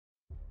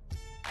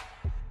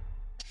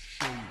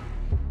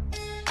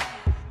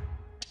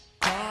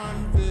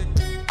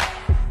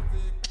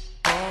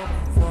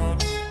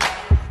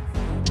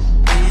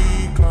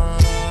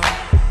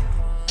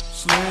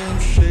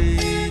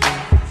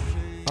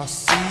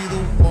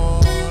the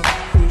one?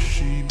 Could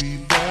she be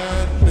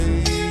that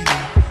lady?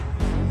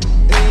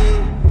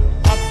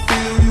 I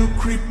feel you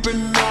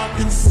creeping, I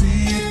can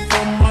see it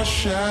from my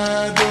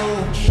shadow.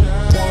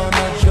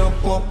 Wanna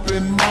jump up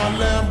in my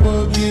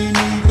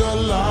Lamborghini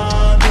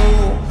Gallardo?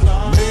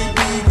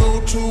 Maybe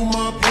go to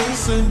my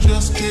place and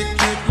just kick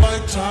it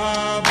like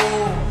Tybo,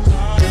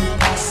 and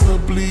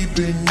possibly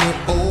bend you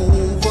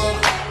over.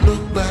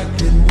 Look back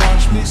and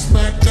watch me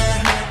smack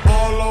that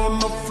all on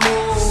the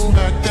floor.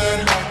 Smack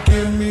that,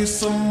 give me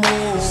some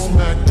more.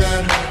 Smack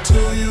that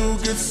till you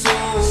get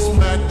sore.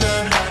 Smack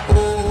that,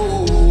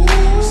 oh,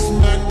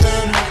 smack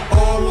that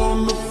all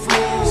on the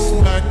floor.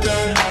 Smack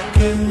that,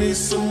 give me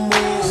some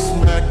more.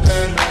 Smack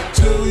that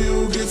till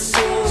you get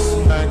sore.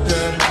 Smack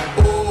that,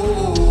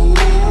 oh.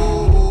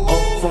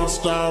 Up front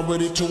style,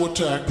 ready to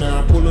attack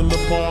now. Pulling the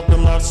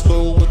parking lot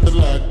slow with the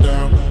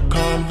lockdown.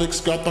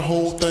 Convicts got the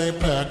whole thing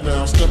packed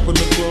now. Step in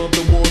the club,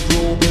 the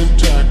wardrobe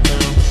intact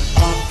now.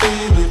 I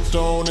feel it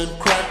on and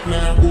crack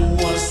now. Ooh,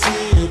 I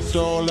see it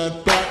all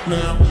at back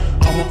now.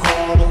 I'm a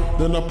caller,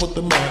 then I put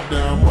the mat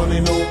down. Money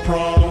no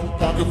problem,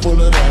 pocket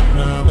full of that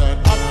now.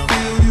 I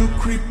feel you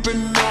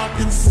creeping, I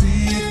can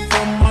see it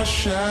from my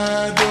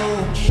shadow.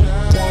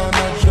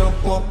 Wanna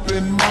jump up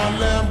in my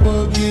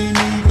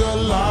Lamborghini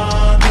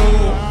Gallardo?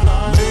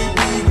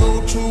 Maybe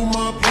go to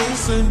my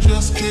place and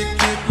just kick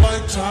it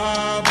like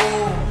Tybo,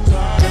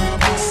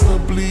 and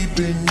possibly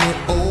bend you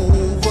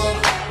over.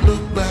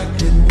 Look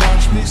back and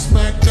watch me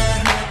smack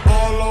that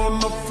all on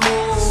the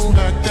floor.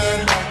 Smack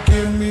that,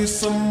 give me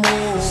some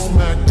more.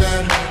 Smack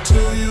that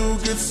till you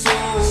get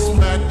sore.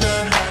 Smack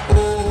that,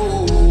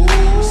 oh,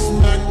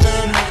 smack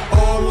that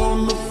all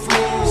on the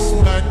floor.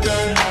 Smack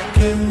that,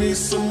 give me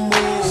some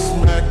more.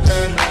 Smack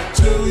that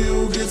till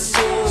you get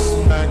sore.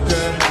 Smack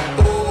that,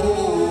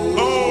 oh.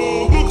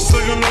 Oh, looks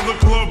like another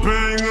club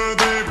banger.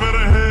 They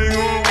better hang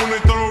on when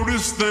they throw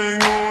this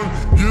thing on.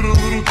 Get a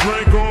little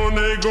drink on,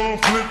 they gon'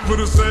 flip for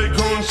this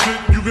Akon shit.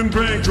 You can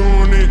bank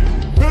on it.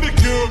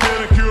 Pedicure,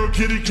 manicure,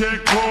 kitty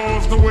cat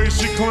claws. The way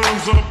she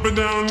climbs up and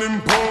down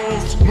them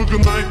poles,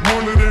 looking like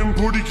one of them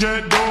pretty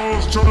cat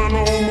dolls. Trying to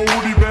hold my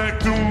woody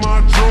back through my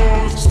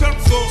drawers.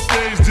 Steps off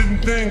stage, didn't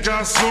think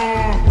I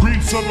saw.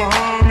 Creeps up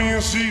behind me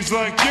and she's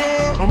like,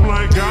 yeah. I'm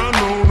like, I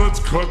know, let's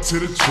cut to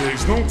the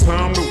chase. No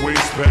time to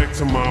waste, back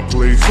to my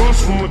place.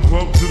 Rush from the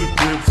club to the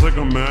crib's like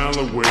a mile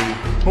away.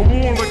 I'm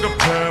more like a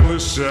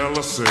palace, shall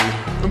I say.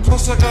 And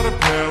plus I got a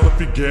pal if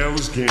your gal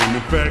is game.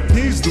 In fact,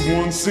 he's the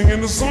one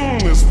singing the song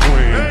that's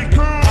playing. Hey,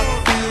 girl!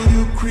 I feel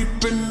you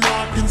creeping,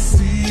 I can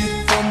see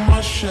it from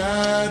my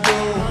shadow.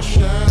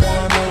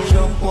 Wanna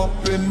jump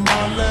up in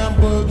my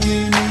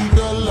Lamborghini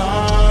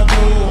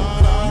Gallardo?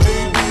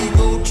 Maybe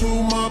go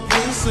to my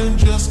place and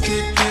just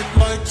kick it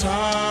like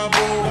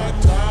Tybo,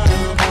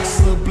 and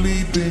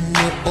possibly bend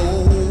you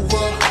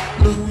over.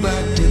 Look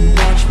back and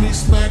watch me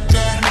smack